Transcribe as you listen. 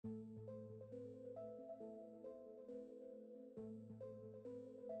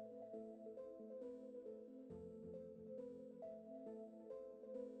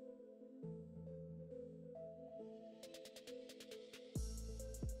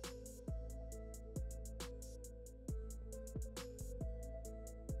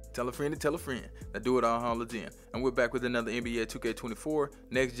tell a friend to tell a friend. Now do it all hollers in. And we're back with another NBA 2K24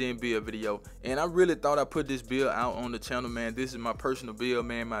 next gen build video. And I really thought I put this build out on the channel, man. This is my personal build,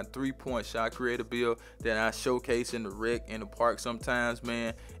 man. My 3-point shot creator build that I showcase in the rec in the park sometimes,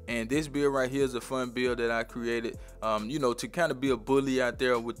 man. And this build right here is a fun build that I created, you know, to kind of be a bully out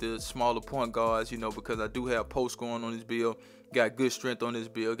there with the smaller point guards, you know, because I do have posts going on this build. Got good strength on this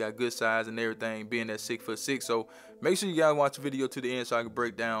build, got good size and everything, being at 6'6". So make sure you guys watch the video to the end so I can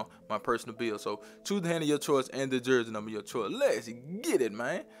break down my personal build. So choose the hand of your choice and the jersey number of your choice. Let's get it,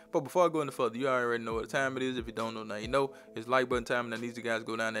 man. But before I go any further, you already know what time it is. If you don't know, now you know. It's like button time, and I need you guys to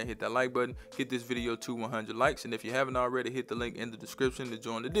go down there and hit that like button. Get this video to 100 likes. And if you haven't already, hit the link in the description to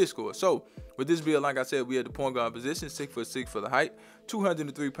join the Discord. So with this build, like I said, we had the point guard position, 6'6" for the height,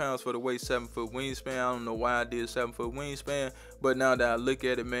 203 pounds for the weight, 7-foot wingspan. I don't know why I did 7-foot wingspan, but now that I look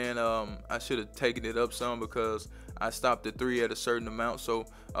at it, man, I should have taken it up some because I stopped at 3 at a certain amount. So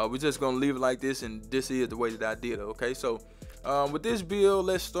we're just gonna leave it like this, and this is the way that I did it. Okay, so with this build,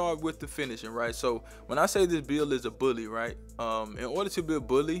 let's start with the finishing, right? So when I say this build is a bully, right, in order to be a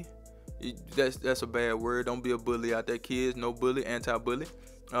bully, that's a bad word. Don't be a bully out there, kids. No bully, anti-bully.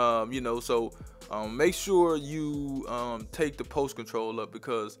 You know, so make sure you take the post control up,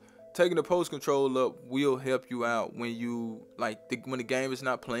 because taking the post control up will help you out when you when the game is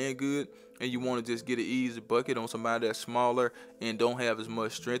not playing good and you want to just get an easy bucket on somebody that's smaller and don't have as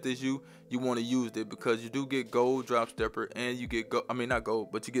much strength as you. You want to use it because you do get gold drop stepper, and you get not gold,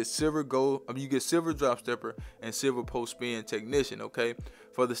 but you get silver you get silver drop stepper and silver post spin technician. Okay,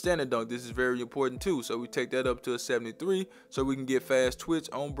 for the standard dunk, this is very important too. So we take that up to a 73 so we can get fast twitch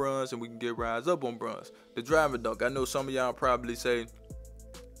on bronze and we can get rise up on bronze. The driving dunk, I know some of y'all probably say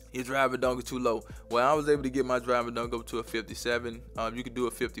your driving dunk is too low. Well, I was able to get my driving dunk up to a 57. You could do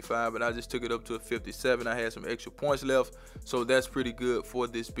a 55, but I just took it up to a 57. I had some extra points left, so that's pretty good for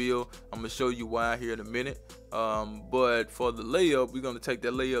this build. I'm gonna show you why here in a minute. But for the layup, we're gonna take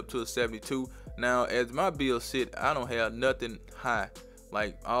that layup to a 72. Now, as my build sit, I don't have nothing high.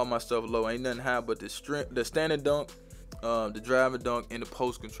 Like, all my stuff low, ain't nothing high but the standard dunk, the driving dunk, and the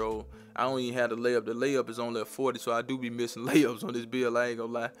post control. I don't even have the layup. The layup is only a 40, so I do be missing layups on this build, I ain't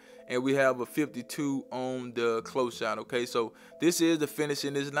gonna lie. And we have a 52 on the close shot. Okay, so this is the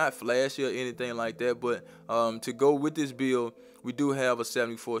finishing. It's not flashy or anything like that, but to go with this build, we do have a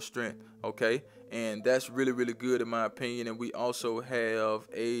 74 strength. Okay, and that's really, really good in my opinion. And we also have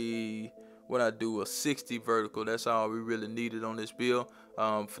a a 60 vertical. That's all we really needed on this build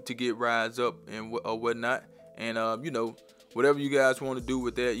to get rise up and whatnot. And you know, whatever you guys want to do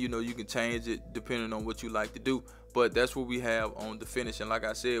with that, you know, you can change it depending on what you like to do. But that's what we have on the finish. And like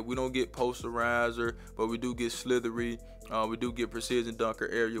I said, we don't get posterizer, but we do get slithery. We do get precision dunker,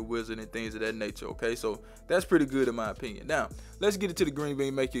 area wizard, and things of that nature. Okay, so that's pretty good in my opinion. Now let's get into the green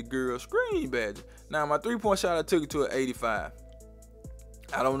bean make your girl scream badger. Now my 3-point shot, I took it to an 85.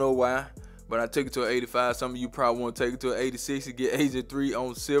 I don't know why, but I took it to an 85. Some of you probably want to take it to an 86 to get Agent 3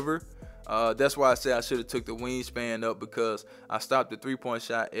 on silver. That's why I say I should have took the wingspan up, because I stopped the 3-point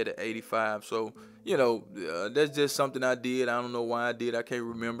shot at an 85. So, you know, that's just something I did. I don't know why I did. I can't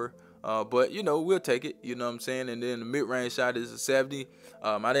remember. But, you know, we'll take it. You know what I'm saying? And then the mid-range shot is a 70.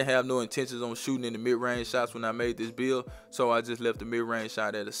 I didn't have no intentions on shooting in the mid-range shots when I made this build, so I just left the mid-range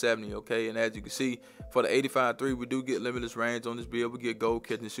shot at a 70, okay? And as you can see, for the 85-3, we do get limitless range on this build. We get gold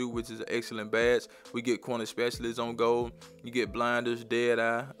catch and shoot, which is an excellent badge. We get corner specialists on gold. You get blinders, dead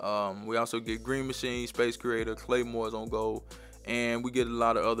eye. We also get green machine, space creator, claymores on gold. And we get a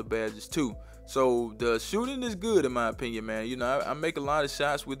lot of other badges too. So the shooting is good in my opinion, man. You know, I make a lot of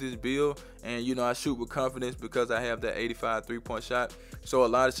shots with this build, and you know, I shoot with confidence because I have that 85 3-point shot. So a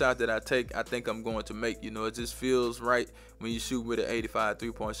lot of shots that I take, I think I'm going to make. You know, it just feels right when you shoot with an 85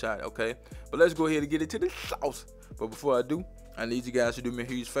 3-point shot. Okay, but let's go ahead and get into the sauce. But before I do, I need you guys to do me a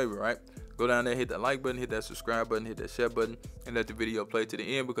huge favor, right? Go down there, hit that like button, hit that subscribe button, hit that share button, and let the video play to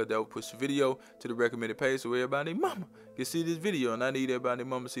the end, because that will push the video to the recommended page so everybody mama can see this video. And I need everybody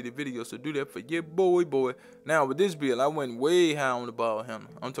mama to see the video, so do that for your boy. Now with this build, I went way high on the ball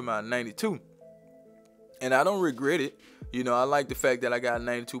handle. I'm talking about 92. And I don't regret it. You know, I like the fact that I got a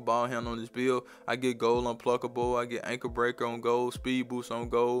 92 ball handle on this build. I get gold unpluckable. I get ankle breaker on gold, speed boost on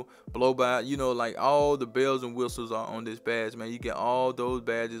gold, blow by. You know, like all the bells and whistles are on this badge, man. You get all those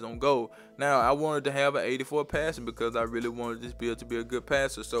badges on gold. Now, I wanted to have an 84 passing because I really wanted this build to be a good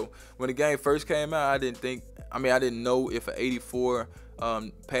passer. So when the game first came out, I didn't know if an 84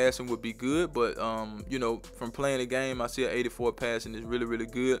 passing would be good, but you know, from playing the game, I see an 84 passing is really, really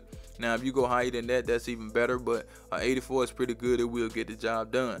good. Now if you go higher than that, that's even better, but 84 is pretty good. It will get the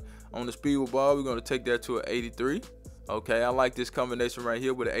job done. On the speed with ball, we're going to take that to an 83. Okay, I like this combination right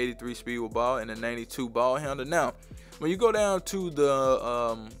here with an 83 speed with ball and a 92 ball handle. Now, when you go down to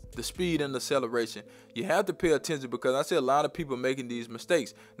the speed and acceleration, you have to pay attention because I see a lot of people making these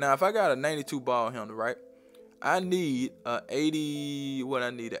mistakes. Now, if I got a 92 ball handle, right, I need a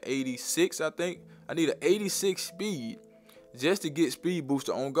 86, I think. I need an 86 speed just to get speed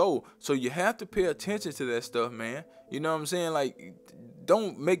booster on goal. So you have to pay attention to that stuff, man. You know what I'm saying? Like,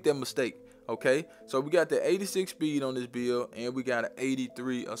 don't make that mistake. Okay, so we got the 86 speed on this build and we got an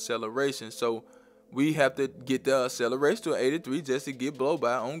 83 acceleration. So we have to get the acceleration to 83 just to get blow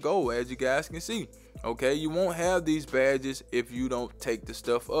by on goal, as you guys can see. Okay, you won't have these badges if you don't take the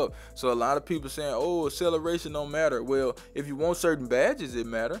stuff up. So a lot of people saying, oh, acceleration don't matter. Well, if you want certain badges, it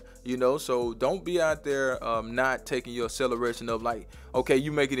matter, you know. So don't be out there not taking your acceleration up. Like, okay,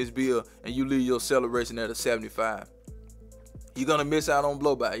 you making this build and you leave your acceleration at a 75. You're gonna miss out on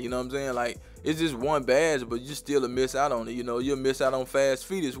blow by, you know what I'm saying? Like, it's just one badge, but you still miss out on it. You know, you'll miss out on fast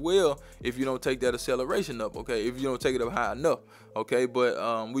feet as well if you don't take that acceleration up, okay? If you don't take it up high enough, okay?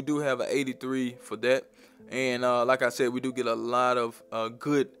 But we do have an 83 for that. And like I said, we do get a lot of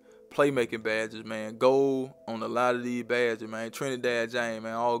good playmaking badges, man. Gold on a lot of these badges, man. Trinidad James,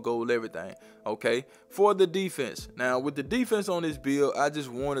 man, all gold, everything, okay? For the defense. Now, with the defense on this build, I just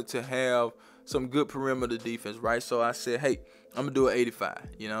wanted to have some good perimeter defense, right? So I said, hey, I'm gonna do an 85.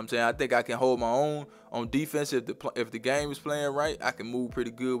 You know what I'm saying? I think I can hold my own on defense if the game is playing right. I can move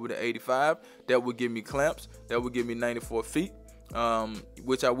pretty good with an 85. That would give me clamps. That would give me 94 feet,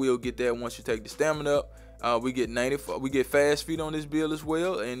 which I will get that once you take the stamina up. We get 94. We get fast feet on this build as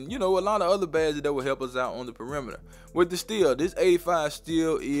well, and you know, a lot of other badges that will help us out on the perimeter. With the steal, this 85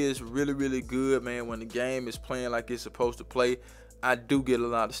 steal is really, really good, man. When the game is playing like it's supposed to play, I do get a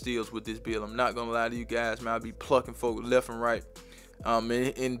lot of steals with this build. I'm not gonna lie to you guys, man. I be plucking folks left and right,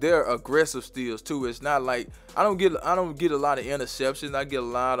 and they're aggressive steals too. It's not like I don't get a lot of interceptions. I get a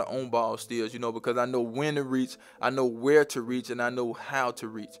lot of on ball steals, you know, because I know when to reach, I know where to reach, and I know how to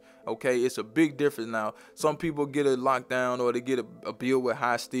reach. Okay, it's a big difference now. Some people get a lockdown or they get a build with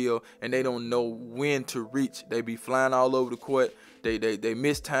high steal and they don't know when to reach. They be flying all over the court. They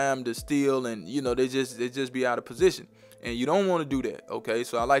miss time to steal, and you know, they just be out of position. And you don't want to do that, okay?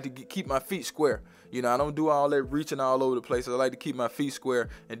 So I like to keep my feet square. You know, I don't do all that reaching all over the place. I like to keep my feet square,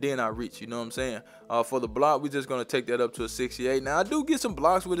 and then I reach, you know what I'm saying? For the block, we're just going to take that up to a 68. Now, I do get some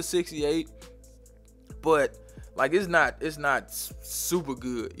blocks with a 68, but, like, it's not super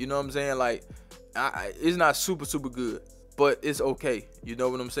good. You know what I'm saying? Like, it's not super good, but it's okay. You know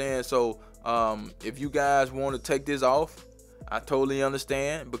what I'm saying? So, if you guys want to take this off, I totally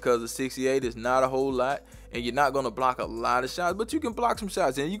understand, because the 68 is not a whole lot, and you're not going to block a lot of shots, but you can block some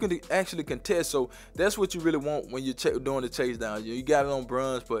shots, and you can actually contest. So that's what you really want when you're doing the chase down. You got it on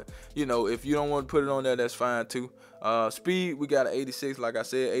bronze, but, you know, if you don't want to put it on there, that's fine too. Speed, we got an 86, like I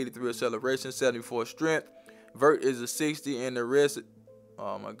said, 83 acceleration, 74 strength. Vert is a 60, and the rest,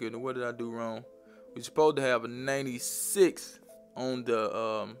 oh my goodness, what did I do wrong? We're supposed to have a 96 on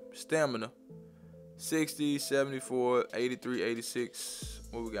the stamina. 60, 74, 83, 86,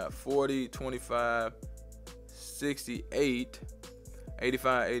 what we got, 40, 25, 68,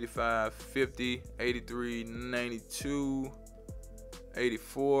 85, 85, 50, 83, 92,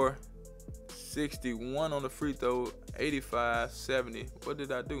 84, 61 on the free throw, 85, 70. What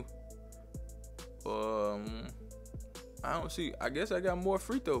did I do? I don't see. I guess I got more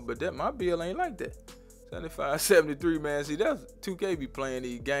free throw, but that my bill ain't like that. 75, 73, man. See, that's 2K be playing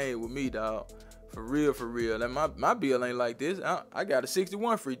these games with me, dog. For real, for real. And my bill ain't like this. I got a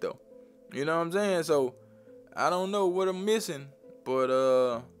 61 free throw. You know what I'm saying? So I don't know what I'm missing, but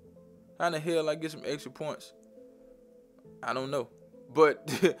how the hell I get some extra points? I don't know. But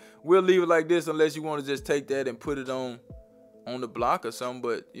we'll leave it like this unless you want to just take that and put it on the block or something.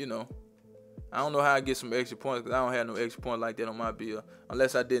 But you know, I don't know how I get some extra points, because I don't have no extra point like that on my bill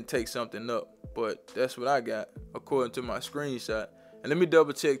unless I didn't take something up. But that's what I got according to my screenshot. And let me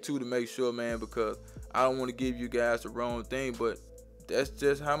double check too to make sure, man, because I don't want to give you guys the wrong thing, but that's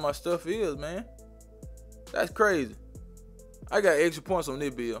just how my stuff is, man. That's crazy. I got extra points on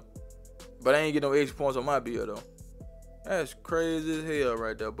this bill, but I ain't get no extra points on my bill though. That's crazy as hell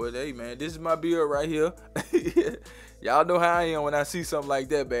right there. But hey, man, this is my bill right here. Y'all know how I am when I see something like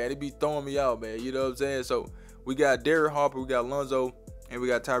that, man. It be throwing me out, man. You know what I'm saying? So we got Derek Harper, we got Lonzo, and we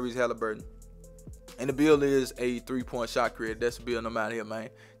got Tyrese Halliburton. And the build is a 3-point shot creator. That's the build. I'm out here, man.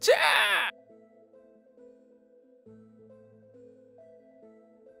 Ciao!